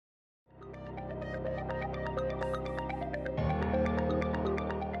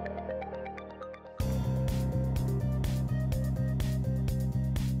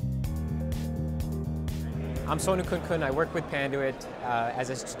I'm Sonu Khunkan. I work with Panduit as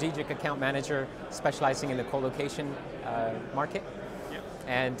a strategic account manager specializing in the co-location market. Yep.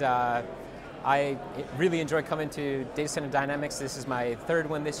 And I really enjoy coming to Data Center Dynamics. This is my third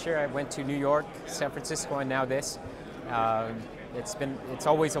one this year. I went to New York, San Francisco, and now this. It's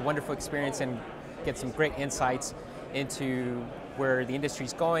always a wonderful experience and get some great insights into where the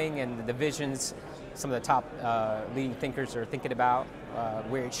industry's going and the visions some of the top leading thinkers are thinking about,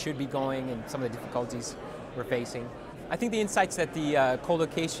 where it should be going and some of the difficulties we're facing. I think the insights that the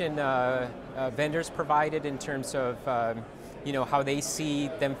co-location vendors provided in terms of how they see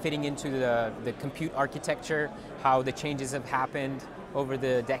them fitting into the compute architecture, how the changes have happened over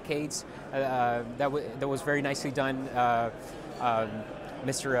the decades, that was very nicely done.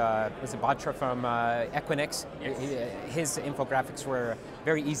 Mr. Batra from Equinix, his infographics were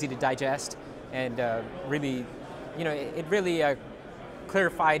very easy to digest and really, it really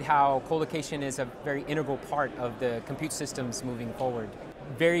clarified how co-location is a very integral part of the compute systems moving forward.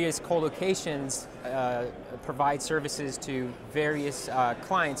 Various co-locations provide services to various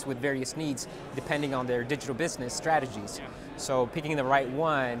clients with various needs depending on their digital business strategies. So picking the right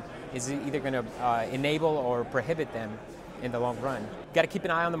one is either going to enable or prohibit them in the long run. Got to keep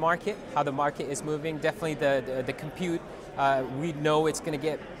an eye on the market, how the market is moving. Definitely the compute, we know it's going to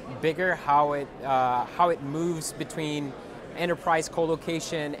get bigger, how it moves between enterprise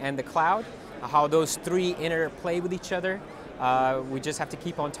co-location and the cloud, how those three interplay with each other. We just have to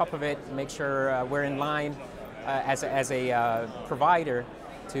keep on top of it, make sure we're in line as a provider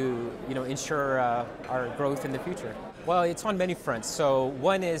to ensure our growth in the future. Well, it's on many fronts. So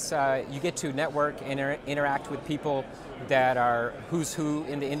one is you get to network and interact with people that are who's who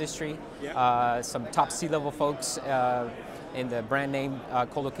in the industry, some top C-level folks in the brand name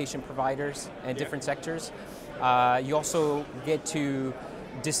co-location providers and different sectors. You also get to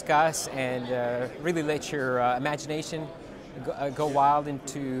discuss and really let your imagination go wild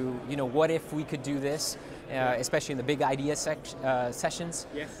into, what if we could do this, especially in the big idea sessions.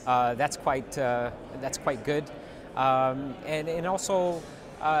 Yes. That's quite good. And also,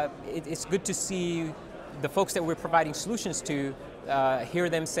 it's good to see the folks that we're providing solutions to, hear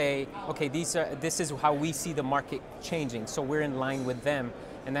them say, okay, this is how we see the market changing, so we're in line with them,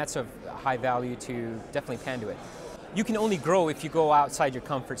 and that's of high value to definitely Panduit. You can only grow if you go outside your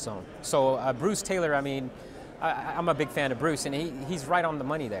comfort zone. So Bruce Taylor, I'm a big fan of Bruce, and he's right on the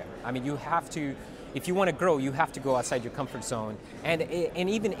money there. You have to, if you want to grow, you have to go outside your comfort zone. And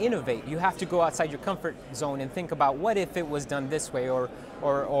even innovate, you have to go outside your comfort zone and think about what if it was done this way, or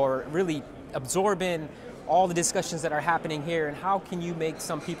really absorb in all the discussions that are happening here, and how can you make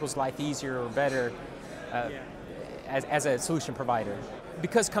some people's life easier or better as a solution provider.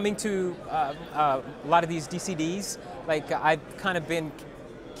 Because coming to a lot of these DCDs, I've kind of been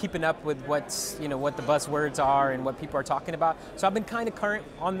keeping up with what the buzzwords are and what people are talking about. So I've been kind of current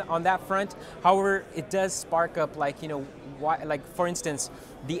on that front. However, it does spark up why, for instance,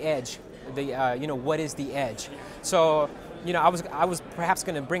 the edge. What is the edge? So I was perhaps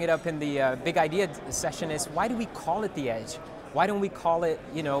going to bring it up in the big idea session. Is why do we call it the edge? Why don't we call it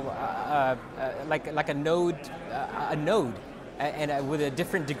like a node, and with a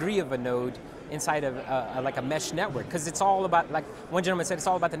different degree of a node inside of like a mesh network, because it's all about, like one gentleman said, it's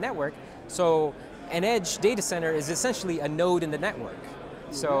all about the network. So an edge data center is essentially a node in the network.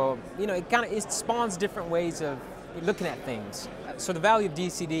 So it spawns different ways of looking at things. So the value of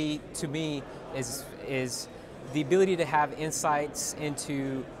DCD to me is the ability to have insights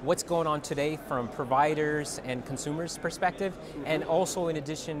into what's going on today from providers and consumers' perspective, and also in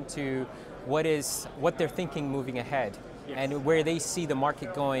addition to what they're thinking moving ahead, and where they see the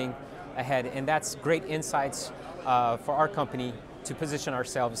market going ahead. And that's great insights for our company to position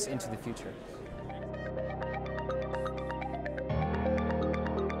ourselves into the future.